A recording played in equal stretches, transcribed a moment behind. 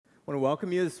I want to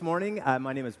welcome you this morning.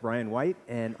 My name is Brian White,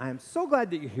 and I'm so glad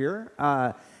that you're here.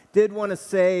 Did want to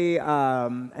say,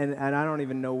 and I don't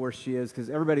even know where she is because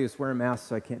everybody was wearing masks,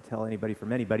 so I can't tell anybody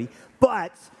from anybody,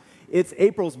 but it's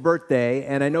April's birthday,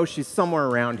 and I know she's somewhere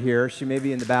around here. She may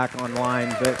be in the back online,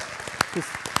 but just,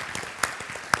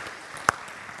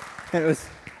 and it was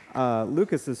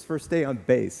Lucas's first day on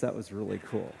bass. That was really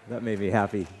cool. That made me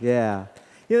happy. Yeah.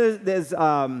 You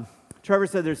know, Trevor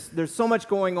said there's so much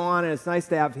going on, and it's nice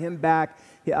to have him back.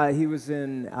 He was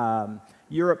in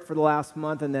Europe for the last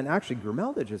month, and then actually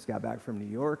Grimelda just got back from New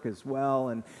York as well,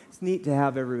 and it's neat to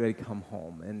have everybody come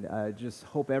home, and just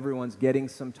hope everyone's getting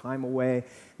some time away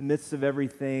in the midst of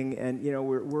everything. And, you know,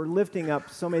 we're lifting up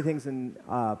so many things in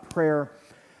prayer.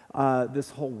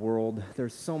 This whole world,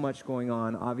 there's so much going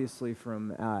on, obviously,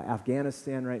 from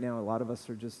Afghanistan right now. A lot of us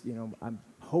are just, you know, I'm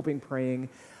hoping, praying.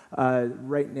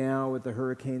 Right now with the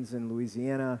hurricanes in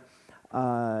Louisiana,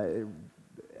 COVID,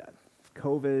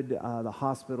 the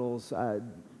hospitals,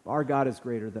 our God is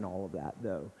greater than all of that,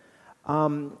 though.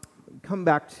 Come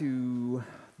back to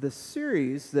the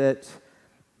series that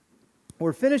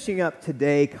we're finishing up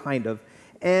today, kind of,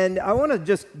 and I want to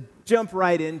just jump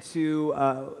right into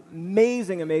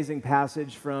amazing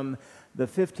passage from the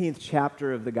 15th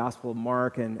chapter of the Gospel of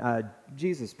Mark and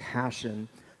Jesus' Passion.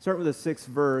 Start with the 6th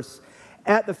verse.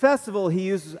 At the festival, he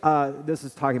used, this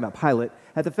is talking about Pilate,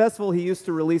 at the festival he used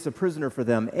to release a prisoner for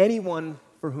them, anyone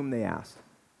for whom they asked.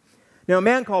 Now a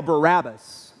man called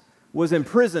Barabbas was in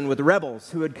prison with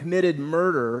rebels who had committed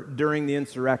murder during the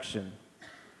insurrection.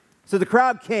 So the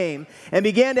crowd came and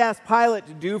began to ask Pilate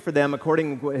to do for them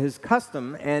according to his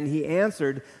custom, and he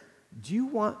answered, "Do you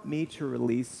want me to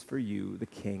release for you the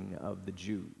king of the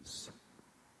Jews?"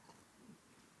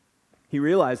 He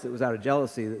realized it was out of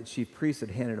jealousy that the chief priest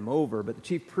had handed him over, but the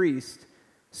chief priest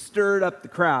stirred up the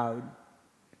crowd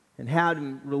and had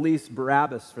him release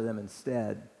Barabbas for them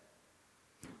instead.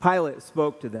 Pilate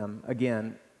spoke to them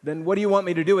again, "Then what do you want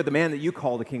me to do with the man that you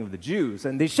call the king of the Jews?"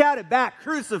 And they shouted back,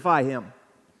 "Crucify him."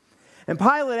 And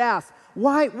Pilate asked,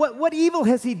 "Why? What evil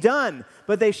has he done?"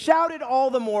 But they shouted all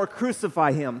the more,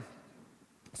 "Crucify him."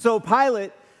 So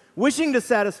Pilate, wishing to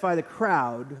satisfy the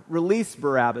crowd, released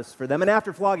Barabbas for them, and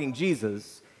after flogging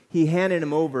Jesus, he handed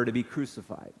him over to be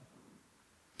crucified.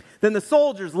 Then the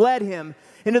soldiers led him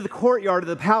into the courtyard of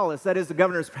the palace, that is the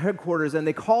governor's headquarters, and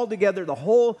they called together the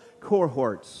whole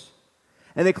cohorts.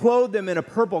 And they clothed him in a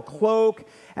purple cloak.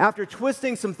 After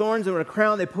twisting some thorns into a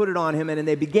crown, they put it on him, and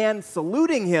they began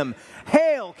saluting him,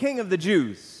 "Hail, King of the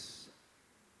Jews!"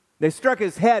 They struck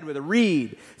his head with a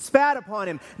reed, spat upon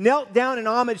him, knelt down in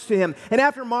homage to him, and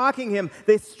after mocking him,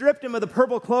 they stripped him of the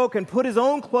purple cloak and put his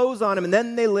own clothes on him, and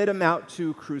then they led him out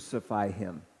to crucify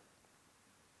him.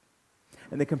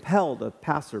 And they compelled a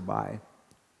passerby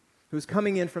who was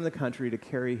coming in from the country to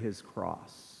carry his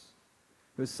cross.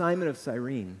 It was Simon of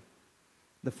Cyrene,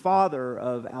 the father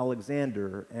of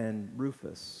Alexander and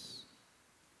Rufus.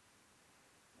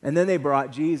 And then they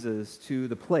brought Jesus to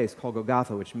the place called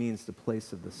Golgotha, which means the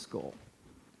place of the skull.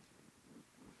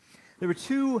 There were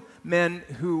two men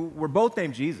who were both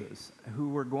named Jesus who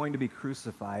were going to be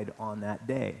crucified on that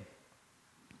day.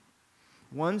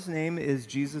 One's name is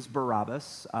Jesus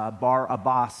Barabbas. Bar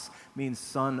Abbas means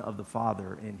son of the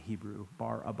Father in Hebrew,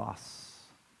 Bar Abbas.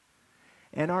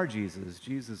 And our Jesus,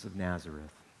 Jesus of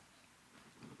Nazareth.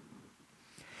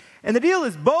 And the deal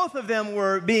is both of them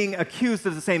were being accused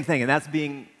of the same thing, and that's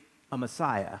being a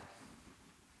Messiah.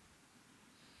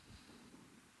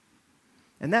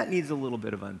 And that needs a little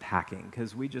bit of unpacking,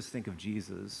 because we just think of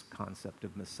Jesus' concept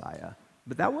of Messiah.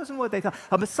 But that wasn't what they thought.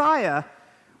 A Messiah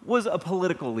was a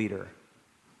political leader.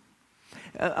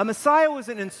 A Messiah was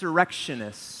an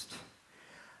insurrectionist.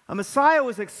 A Messiah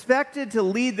was expected to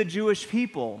lead the Jewish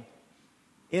people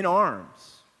in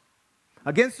arms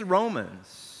against the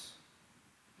Romans.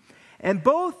 And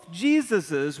both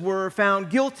Jesuses were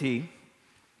found guilty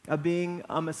of being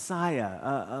a Messiah,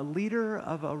 a leader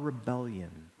of a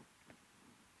rebellion.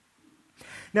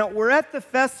 Now, we're at the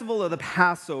festival of the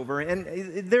Passover, and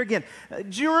there again,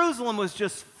 Jerusalem was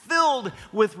just filled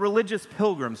with religious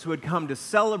pilgrims who had come to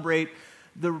celebrate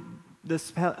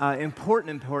this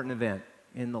important event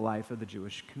in the life of the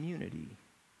Jewish community.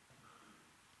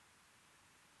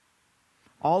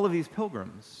 All of these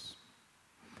pilgrims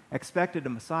expected a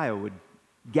Messiah would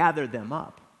gather them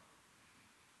up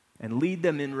and lead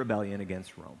them in rebellion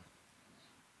against Rome.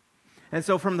 And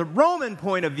so from the Roman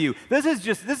point of view, this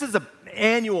is an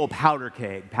annual powder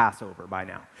keg Passover by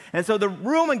now. And so the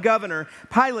Roman governor,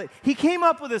 Pilate, he came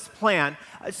up with this plan.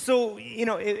 So, you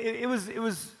know, it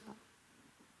was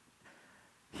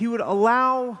he would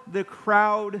allow the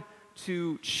crowd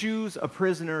to choose a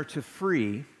prisoner to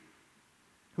free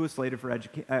who was slated for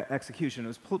execution. It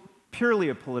was purely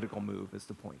a political move, is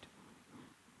the point.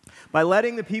 By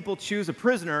letting the people choose a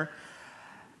prisoner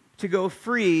to go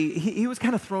free, he was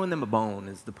kind of throwing them a bone,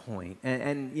 is the point,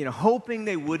 and hoping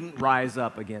they wouldn't rise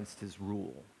up against his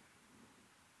rule.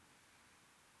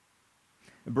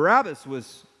 Barabbas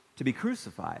was to be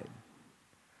crucified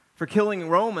for killing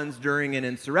Romans during an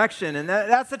insurrection, and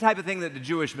that's the type of thing that the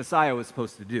Jewish Messiah was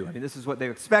supposed to do. I mean, this is what they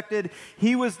expected.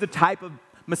 He was the type of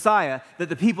Messiah that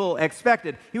the people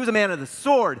expected. He was a man of the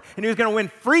sword, and he was going to win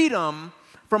freedom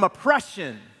from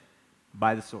oppression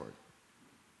by the sword.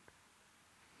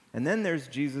 And then there's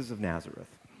Jesus of Nazareth,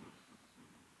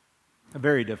 a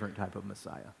very different type of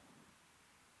Messiah.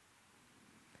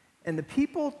 And the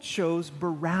people chose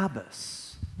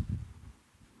Barabbas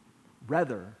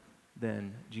rather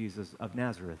than Jesus of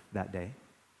Nazareth that day,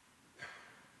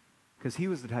 because he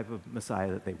was the type of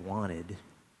Messiah that they wanted.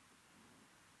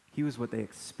 He was what they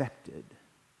expected.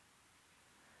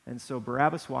 And so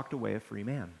Barabbas walked away a free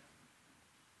man.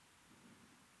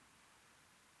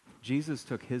 Jesus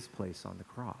took his place on the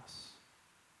cross.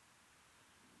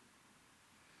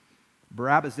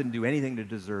 Barabbas didn't do anything to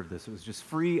deserve this. It was just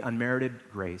free, unmerited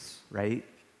grace, right? It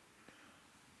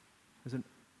was an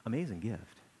amazing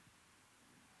gift.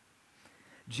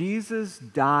 Jesus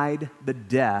died the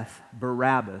death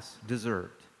Barabbas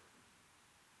deserved.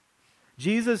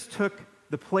 Jesus took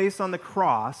the place on the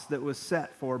cross that was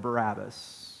set for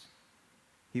Barabbas.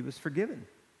 He was forgiven.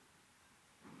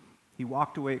 He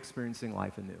walked away experiencing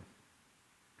life anew.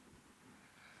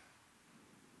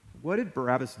 What did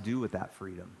Barabbas do with that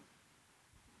freedom?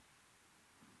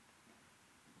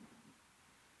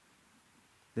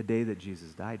 The day that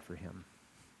Jesus died for him.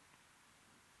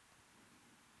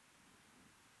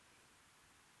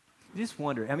 I just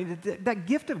wonder, I mean, did that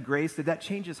gift of grace, did that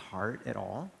change his heart at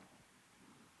all?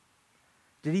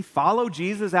 Did he follow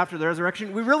Jesus after the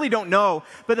resurrection? We really don't know.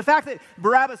 But the fact that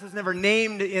Barabbas is never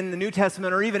named in the New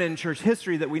Testament or even in church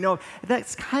history that we know,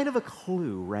 that's kind of a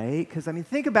clue, right? Because, I mean,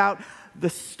 think about the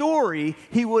story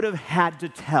he would have had to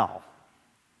tell.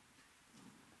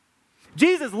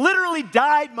 Jesus literally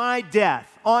died my death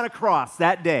on a cross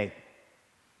that day.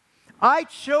 I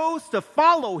chose to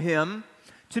follow him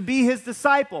to be his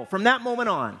disciple from that moment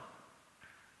on.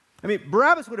 I mean,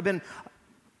 Barabbas would have been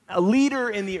a leader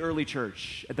in the early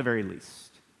church, at the very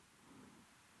least.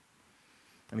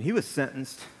 I mean, he was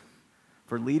sentenced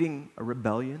for leading a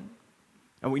rebellion.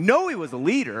 And we know he was a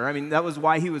leader. I mean, that was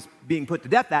why he was being put to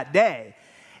death that day.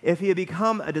 If he had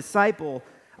become a disciple,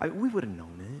 we would have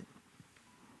known it.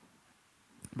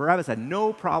 Barabbas had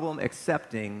no problem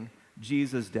accepting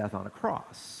Jesus' death on a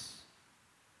cross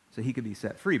so he could be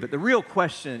set free. But the real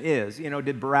question is,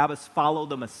 did Barabbas follow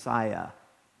the Messiah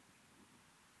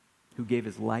who gave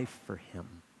his life for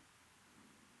him?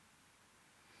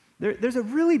 There's a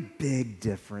really big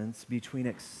difference between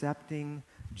accepting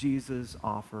Jesus'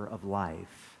 offer of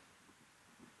life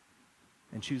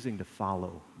and choosing to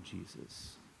follow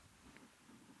Jesus.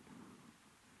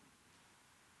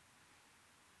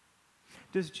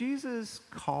 Does Jesus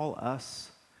call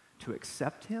us to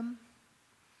accept him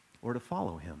or to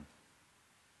follow him?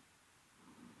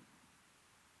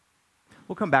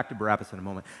 We'll come back to Barabbas in a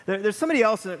moment. There's somebody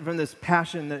else from this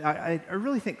passion that I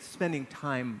really think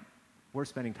we're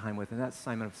spending time with, and that's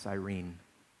Simon of Cyrene.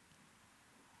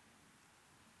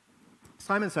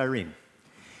 Simon of Cyrene.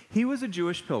 He was a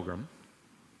Jewish pilgrim,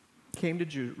 came to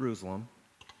Jerusalem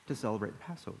to celebrate the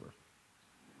Passover.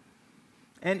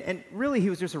 And really, he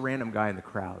was just a random guy in the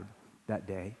crowd that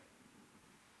day.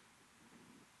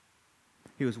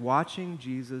 He was watching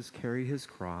Jesus carry his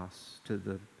cross to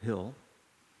the hill,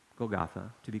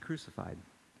 Golgotha, to be crucified.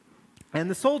 And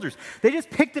the soldiers, they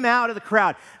just picked him out of the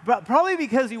crowd, but probably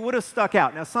because he would have stuck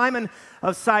out. Now, Simon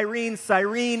of Cyrene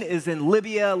is in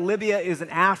Libya. Libya is in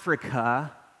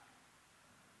Africa.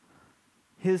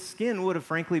 His skin would have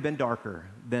frankly been darker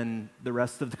than the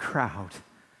rest of the crowd.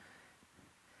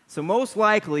 So most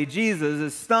likely, Jesus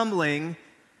is stumbling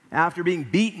after being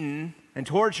beaten and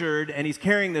tortured, and he's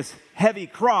carrying this heavy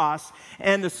cross,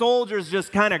 and the soldiers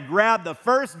just kind of grab the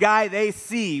first guy they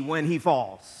see when he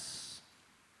falls.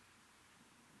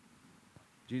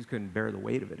 Jesus couldn't bear the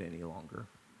weight of it any longer.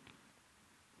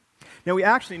 Now, we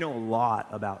actually know a lot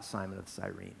about Simon of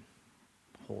Cyrene,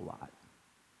 a whole lot.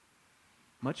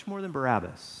 Much more than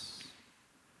Barabbas.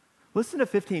 Listen to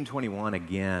 15:21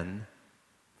 again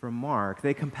from Mark.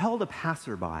 They compelled a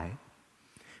passerby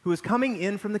who was coming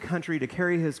in from the country to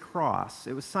carry his cross.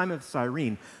 It was Simon of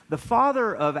Cyrene, the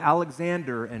father of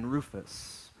Alexander and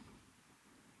Rufus.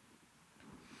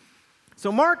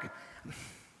 So Mark,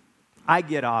 I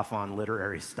get off on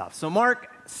literary stuff. So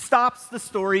Mark stops the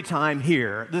story time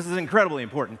here. This is incredibly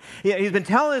important. He's been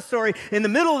telling this story in the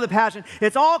middle of the Passion.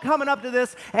 It's all coming up to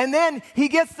this, and then he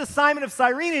gets to Simon of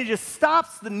Cyrene, and he just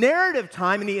stops the narrative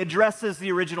time, and he addresses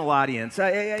the original audience.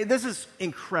 This is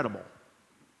incredible.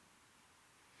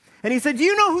 And he said, do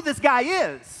you know who this guy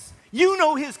is? You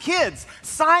know his kids.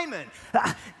 Simon.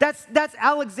 That's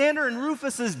Alexander and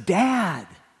Rufus's dad.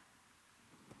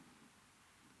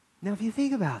 Now, if you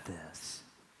think about this,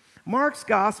 Mark's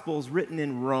gospel is written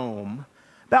in Rome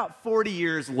about 40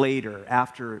 years later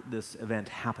after this event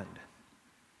happened.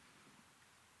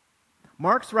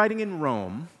 Mark's writing in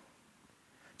Rome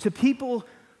to people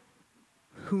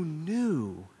who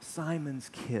knew Simon's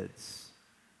kids,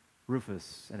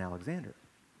 Rufus and Alexander.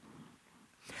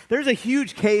 There's a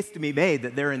huge case to be made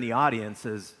that they're in the audience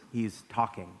as he's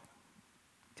talking,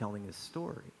 telling his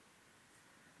story.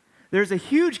 There's a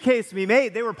huge case to be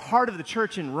made. They were part of the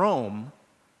church in Rome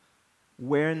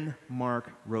when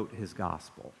Mark wrote his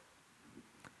gospel.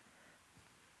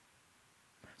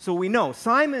 So we know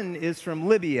Simon is from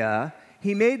Libya.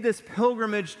 He made this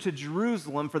pilgrimage to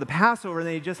Jerusalem for the Passover, and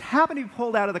he just happened to be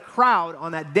pulled out of the crowd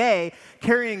on that day,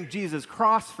 carrying Jesus'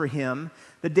 cross for him,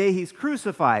 the day he's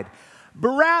crucified.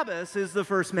 Barabbas is the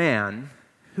first man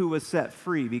who was set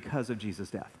free because of Jesus'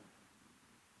 death.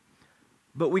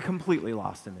 But we completely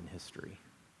lost him in history.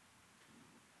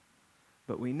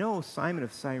 But we know Simon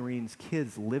of Cyrene's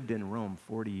kids lived in Rome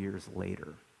 40 years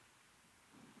later.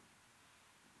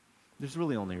 There's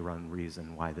really only one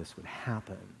reason why this would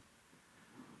happen.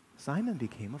 Simon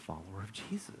became a follower of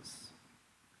Jesus.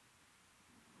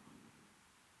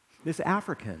 This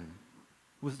African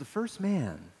was the first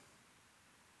man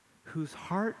whose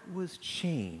heart was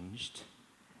changed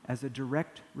as a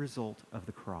direct result of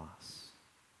the cross.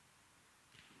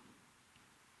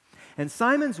 And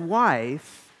Simon's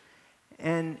wife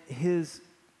and his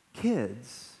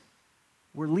kids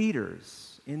were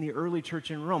leaders in the early church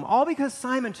in Rome, all because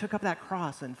Simon took up that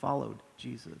cross and followed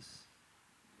Jesus.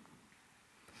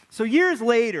 So years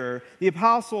later, the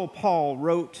Apostle Paul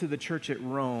wrote to the church at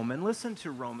Rome, and listen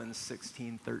to Romans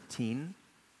 16:13.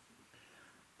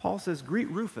 Paul says, greet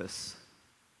Rufus,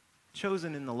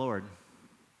 chosen in the Lord,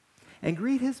 and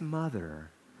greet his mother,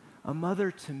 a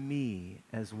mother to me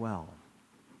as well.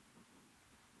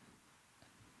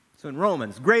 So in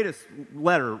Romans, greatest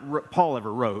letter Paul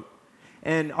ever wrote,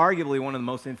 and arguably one of the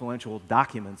most influential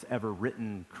documents ever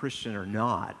written, Christian or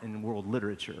not, in world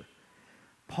literature,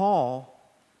 Paul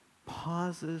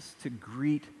pauses to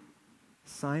greet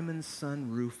Simon's son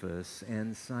Rufus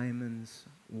and Simon's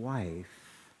wife,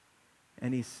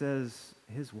 and he says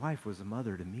his wife was a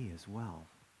mother to me as well.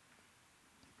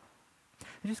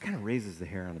 It just kind of raises the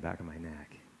hair on the back of my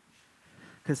neck,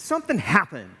 because something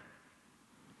happened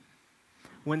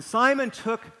when Simon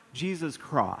took Jesus'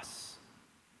 cross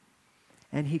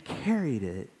and he carried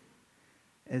it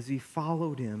as he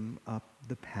followed him up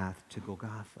the path to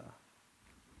Golgotha.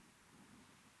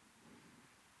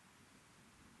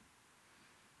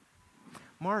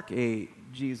 Mark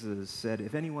 8, Jesus said,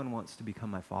 if anyone wants to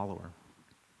become my follower,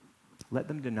 let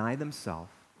them deny themselves,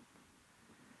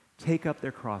 take up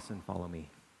their cross and follow me.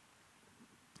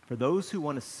 For those who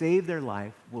want to save their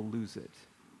life will lose it.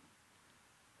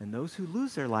 And those who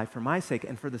lose their life for my sake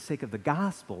and for the sake of the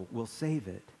gospel will save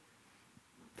it.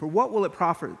 For what will it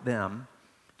profit them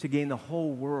to gain the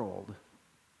whole world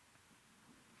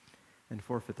and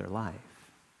forfeit their life?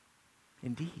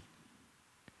 Indeed,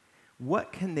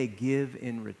 what can they give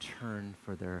in return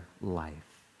for their life?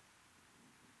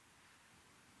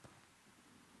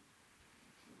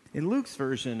 In Luke's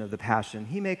version of the Passion,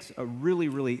 he makes a really,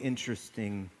 really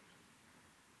interesting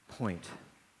point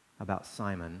about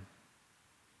Simon.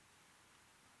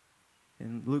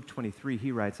 In Luke 23,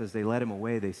 he writes, as they led him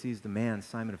away, they seized a man,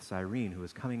 Simon of Cyrene, who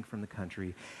was coming from the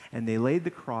country, and they laid the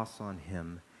cross on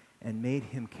him and made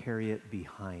him carry it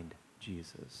behind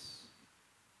Jesus.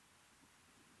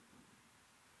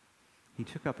 He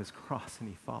took up his cross and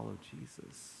he followed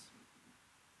Jesus.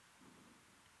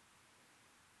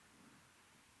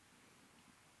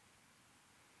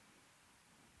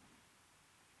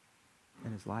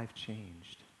 And his life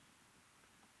changed.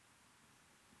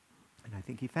 And I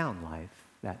think he found life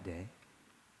that day.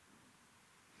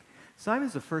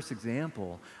 Simon's the first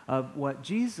example of what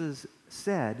Jesus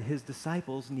said his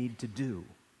disciples need to do.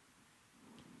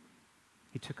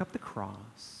 He took up the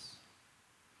cross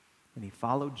and he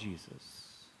followed Jesus.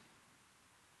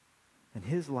 And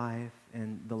his life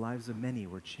and the lives of many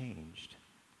were changed.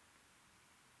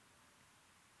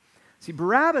 See,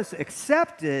 Barabbas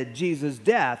accepted Jesus'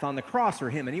 death on the cross for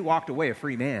him, and he walked away a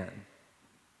free man.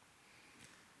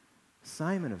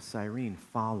 Simon of Cyrene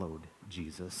followed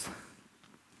Jesus.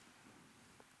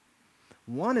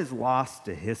 One is lost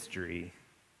to history,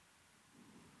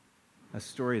 a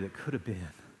story that could have been.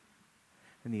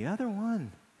 And the other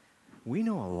one, we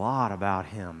know a lot about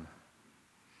him.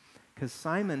 Because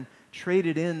Simon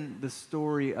traded in the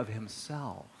story of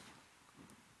himself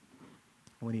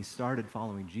when he started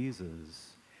following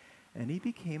Jesus, and he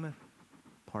became a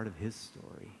part of his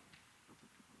story.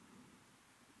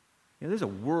 There's a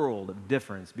world of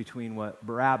difference between what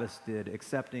Barabbas did,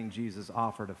 accepting Jesus'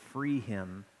 offer to free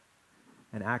him,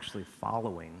 and actually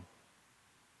following,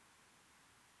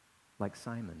 like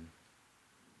Simon.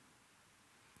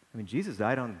 I mean, Jesus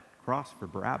died on the cross for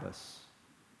Barabbas,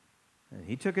 and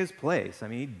he took his place. I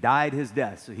mean, he died his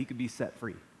death so he could be set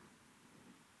free.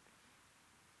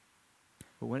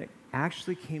 But when it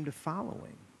actually came to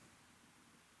following,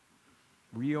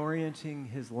 reorienting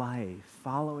his life,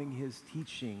 following his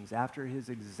teachings after his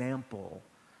example,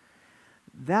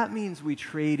 that means we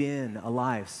trade in a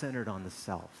life centered on the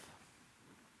self.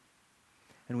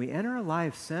 And we enter a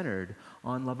life centered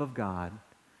on love of God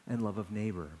and love of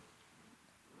neighbor.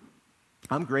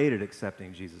 I'm great at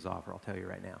accepting Jesus' offer, I'll tell you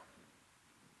right now.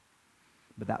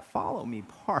 But that follow me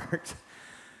part,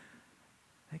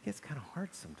 that gets kind of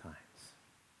hard sometimes.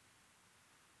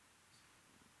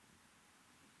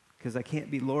 Because I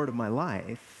can't be Lord of my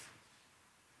life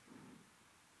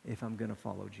if I'm going to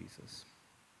follow Jesus.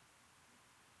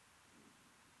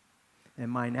 And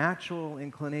my natural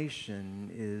inclination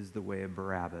is the way of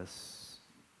Barabbas.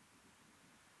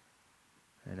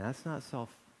 And that's not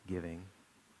self-giving.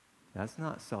 That's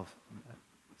not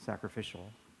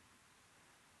self-sacrificial.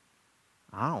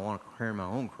 I don't want to carry my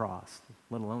own cross,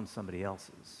 let alone somebody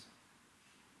else's.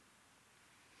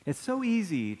 It's so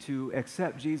easy to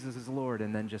accept Jesus as Lord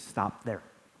and then just stop there,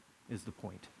 is the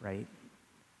point, right?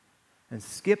 And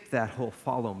skip that whole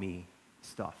follow me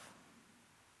stuff.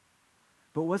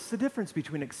 But what's the difference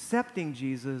between accepting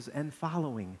Jesus and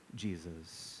following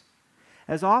Jesus?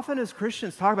 As often as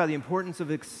Christians talk about the importance of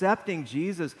accepting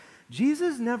Jesus,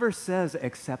 Jesus never says,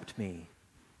 accept me.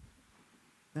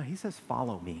 No, he says,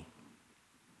 follow me.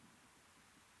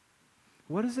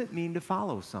 What does it mean to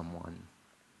follow someone?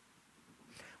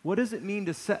 What does it mean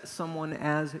to set someone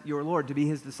as your Lord, to be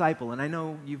his disciple? And I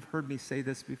know you've heard me say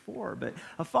this before, but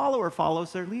a follower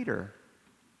follows their leader.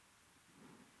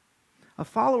 A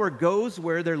follower goes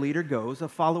where their leader goes. A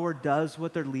follower does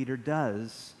what their leader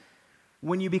does.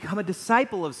 When you become a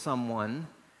disciple of someone,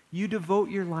 you devote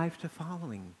your life to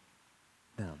following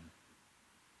them.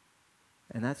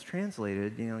 And that's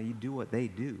translated, you do what they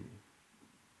do.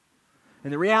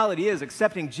 And the reality is,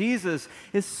 accepting Jesus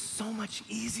is so much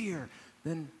easier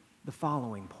than the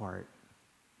following part.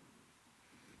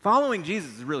 Following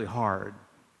Jesus is really hard.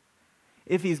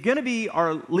 If he's going to be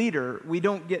our leader, we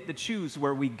don't get to choose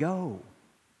where we go.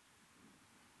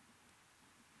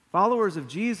 Followers of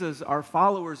Jesus are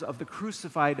followers of the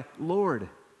crucified Lord.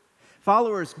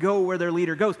 Followers go where their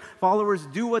leader goes. Followers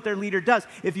do what their leader does.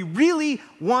 If you really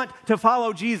want to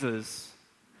follow Jesus,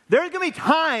 there are going to be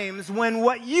times when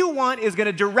what you want is going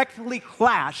to directly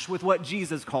clash with what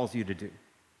Jesus calls you to do.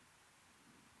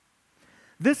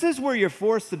 This is where you're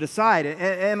forced to decide,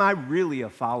 am I really a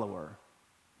follower?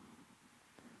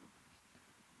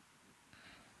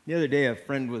 The other day, a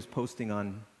friend was posting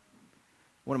on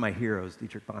one of my heroes,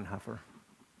 Dietrich Bonhoeffer.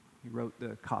 He wrote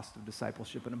The Cost of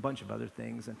Discipleship and a bunch of other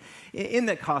things. And in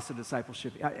that Cost of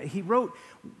Discipleship, he wrote,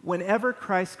 whenever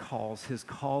Christ calls, his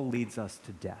call leads us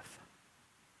to death.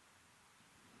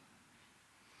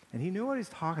 And he knew what he was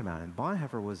talking about. And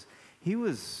Bonhoeffer was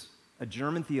a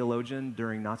German theologian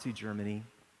during Nazi Germany.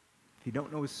 If you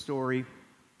don't know his story,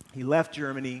 he left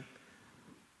Germany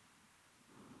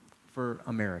for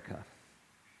America.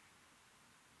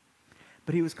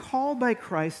 But he was called by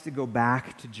Christ to go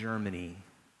back to Germany.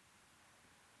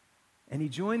 And he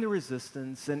joined the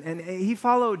resistance, and he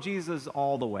followed Jesus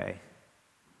all the way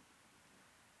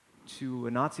to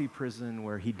a Nazi prison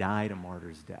where he died a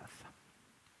martyr's death.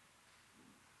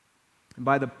 And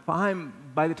by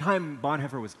the time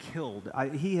Bonhoeffer was killed,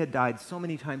 he had died so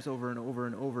many times over and over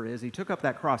and over as he took up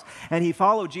that cross. And he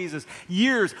followed Jesus.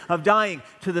 Years of dying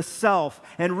to the self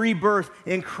and rebirth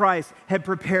in Christ had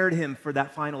prepared him for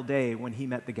that final day when he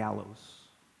met the gallows.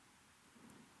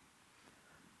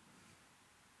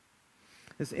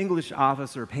 This English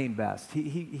officer, Payne Best,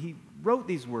 he wrote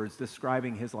these words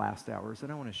describing his last hours,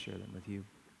 and I want to share them with you.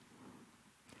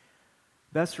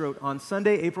 Best wrote, on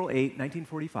Sunday, April 8,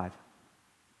 1945,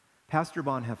 Pastor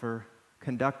Bonhoeffer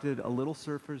conducted a little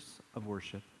service of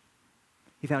worship.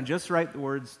 He found just right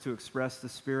words to express the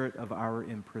spirit of our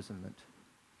imprisonment.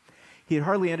 He had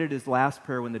hardly ended his last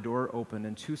prayer when the door opened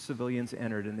and two civilians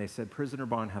entered, and they said, "Prisoner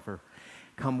Bonhoeffer,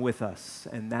 come with us."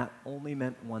 And that only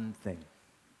meant one thing.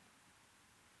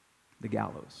 the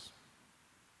gallows.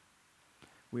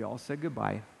 We all said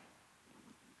goodbye.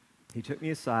 He took me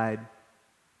aside.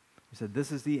 He said,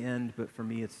 "This is the end, but for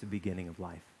me, it's the beginning of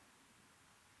life."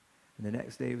 And the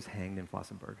next day, he was hanged in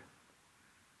Flossenburg.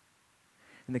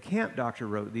 And the camp doctor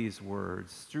wrote these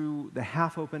words: "Through the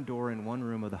half-open door in one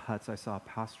room of the huts, I saw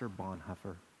Pastor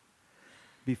Bonhoeffer,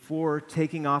 before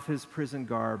taking off his prison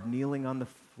garb, kneeling on the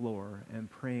floor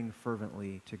and praying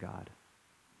fervently to God."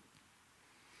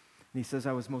 And he says,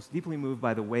 "I was most deeply moved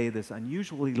by the way this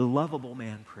unusually lovable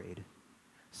man prayed,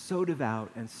 so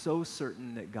devout and so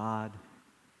certain that God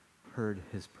heard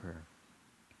his prayer."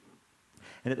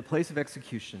 And at the place of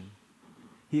execution,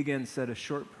 he again said a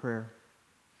short prayer,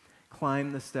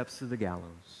 climbed the steps of the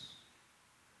gallows,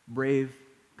 brave,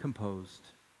 composed,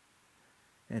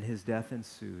 and his death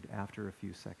ensued after a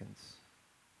few seconds.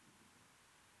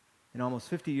 In almost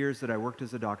 50 years that I worked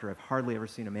as a doctor, I've hardly ever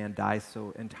seen a man die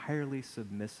so entirely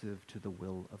submissive to the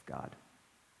will of God.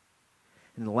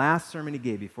 In the last sermon he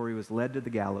gave before he was led to the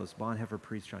gallows, Bonhoeffer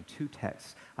preached on two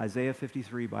texts: Isaiah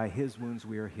 53, "By his wounds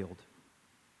we are healed,"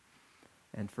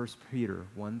 and 1 Peter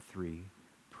 1:3,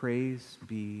 "Praise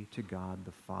be to God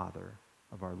the Father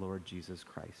of our Lord Jesus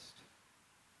Christ.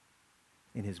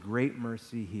 In his great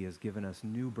mercy he has given us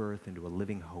new birth into a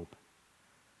living hope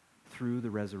through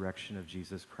the resurrection of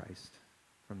Jesus Christ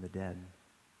from the dead."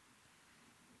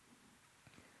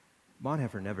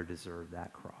 Bonhoeffer never deserved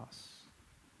that cross,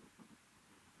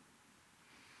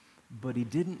 but he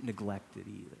didn't neglect it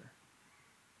either.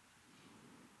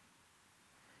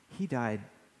 He died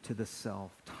to the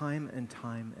self time and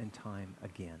time and time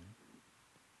again.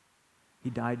 He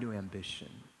died to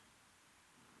ambition.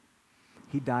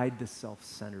 He died to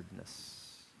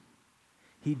self-centeredness.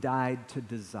 He died to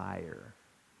desire.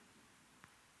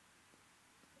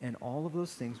 And all of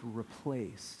those things were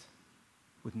replaced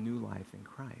with new life in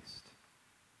Christ.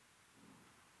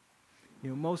 You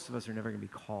know, most of us are never going to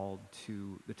be called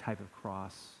to the type of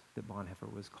cross that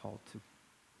Bonhoeffer was called to.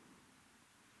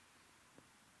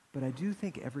 But I do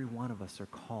think every one of us are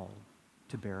called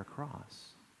to bear a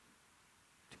cross,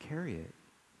 to carry it.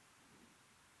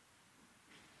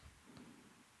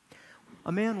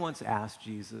 A man once asked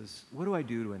Jesus, "What do I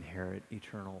do to inherit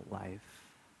eternal life?"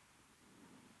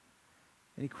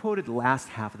 And he quoted the last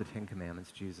half of the Ten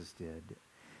Commandments Jesus did.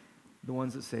 The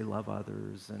ones that say love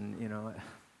others, and,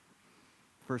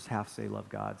 first half say love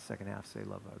God, second half say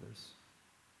love others.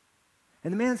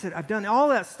 And the man said, "I've done all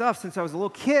that stuff since I was a little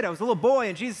kid. I was a little boy."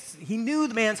 And Jesus, he knew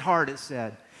the man's heart, it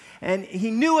said. And he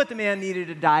knew what the man needed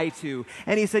to die to.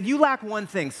 And he said, "You lack one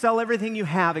thing. Sell everything you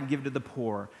have and give to the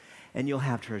poor, and you'll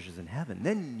have treasures in heaven.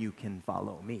 Then you can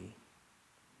follow me."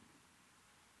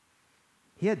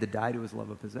 He had to die to his love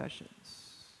of possessions.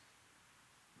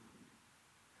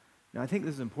 Now, I think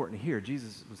this is important here.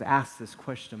 Jesus was asked this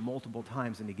question multiple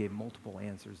times, and he gave multiple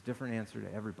answers, different answer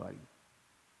to everybody.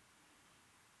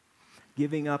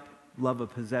 Giving up love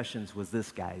of possessions was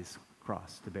this guy's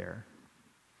cross to bear.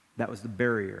 That was the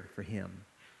barrier for him.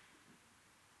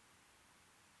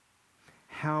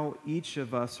 How each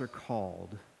of us are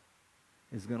called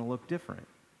is going to look different.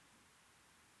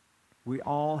 We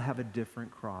all have a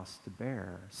different cross to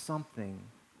bear, something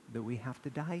that we have to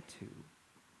die to.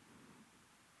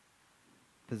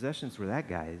 Possessions were that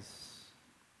guy's,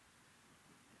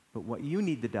 but what you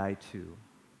need to die to,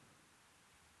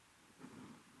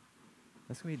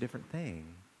 that's going to be a different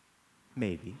thing.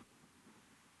 Maybe.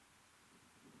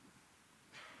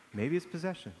 Maybe it's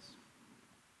possessions.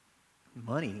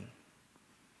 Money.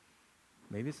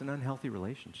 Maybe it's an unhealthy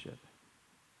relationship.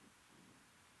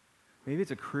 Maybe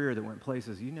it's a career that went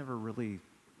places you never really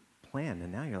planned,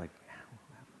 and now you're like,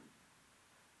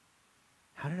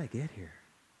 how did I get here?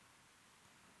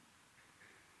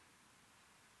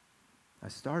 I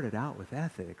started out with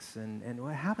ethics, and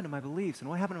what happened to my beliefs, and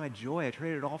what happened to my joy? I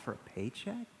traded it all for a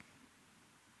paycheck?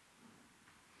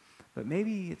 But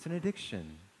maybe it's an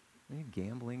addiction. Maybe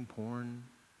gambling, porn,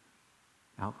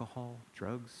 alcohol,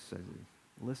 drugs, the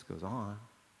list goes on.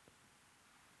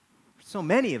 For so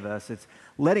many of us, it's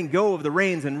letting go of the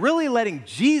reins and really letting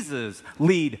Jesus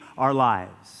lead our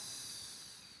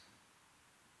lives.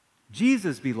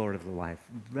 Jesus be Lord of the life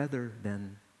rather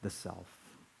than the self.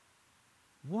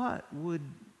 What would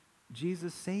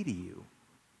Jesus say to you?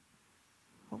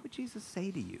 What would Jesus say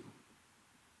to you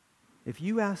if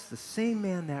you asked the same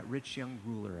man that rich young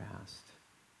ruler asked,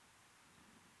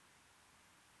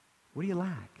 "What do you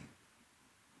lack?"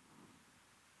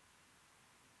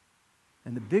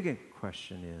 And the bigger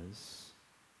question is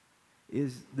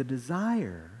the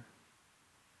desire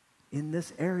in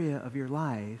this area of your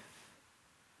life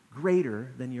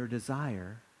greater than your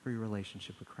desire for your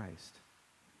relationship with Christ?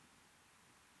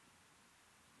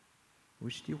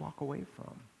 Which do you walk away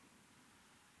from?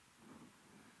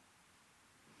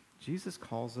 Jesus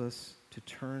calls us to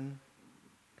turn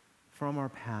from our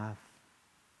path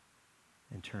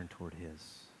and turn toward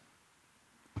his.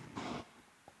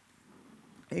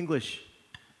 English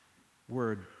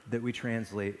word that we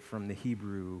translate from the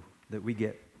Hebrew that we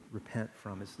get repent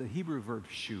from is the Hebrew verb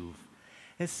shuv.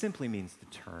 It simply means to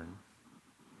turn.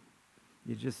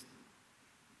 You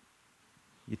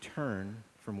turn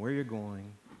from where you're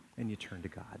going and you turn to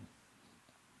God.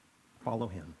 Follow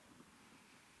him.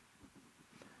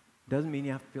 Doesn't mean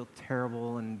you have to feel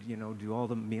terrible and, do all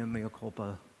the mea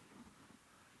culpa.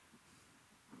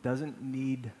 Doesn't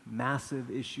need massive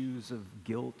issues of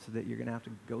guilt that you're going to have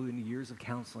to go into years of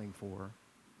counseling for.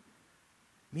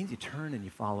 It means you turn and you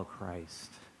follow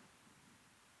Christ.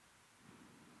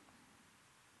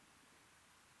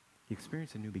 You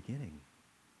experience a new beginning.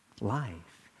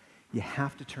 Life. You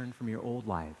have to turn from your old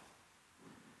life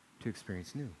to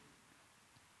experience new.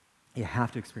 You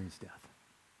have to experience death.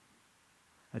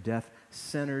 A death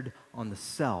centered on the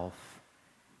self.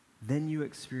 Then you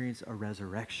experience a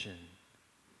resurrection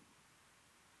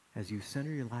as you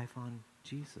center your life on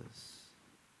Jesus.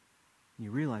 And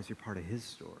you realize you're part of his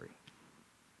story.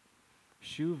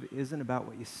 Shuv isn't about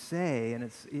what you say, and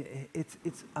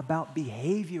it's about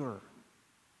behavior.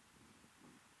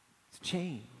 It's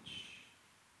change.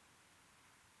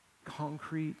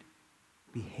 Concrete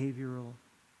behavioral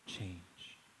change.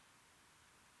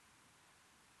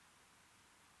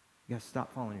 You got to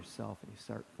stop following yourself and you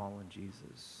start following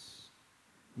Jesus.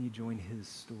 And you join his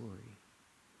story.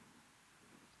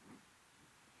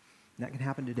 And that can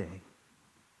happen today,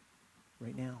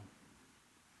 right now.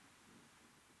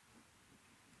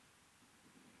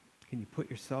 Can you put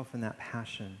yourself in that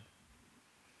passion?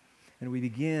 And we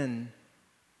begin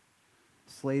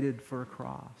slated for a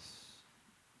cross.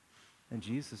 And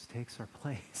Jesus takes our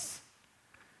place.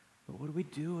 But what do we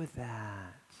do with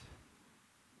that?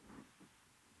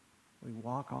 We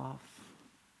walk off,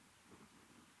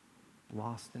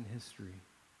 lost in history,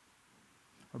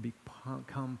 or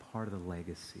become part of the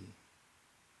legacy.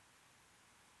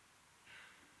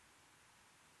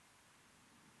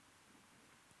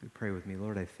 You pray with me.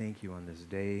 Lord, I thank you on this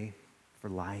day for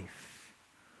life.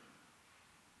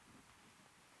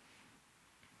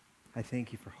 I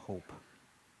thank you for hope.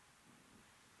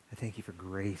 I thank you for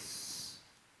grace.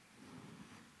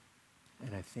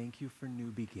 And I thank you for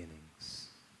new beginnings.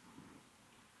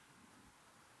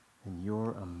 And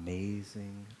your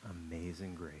amazing,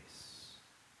 amazing grace.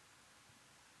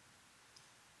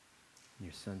 In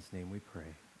your Son's name we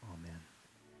pray.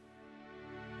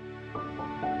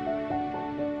 Amen.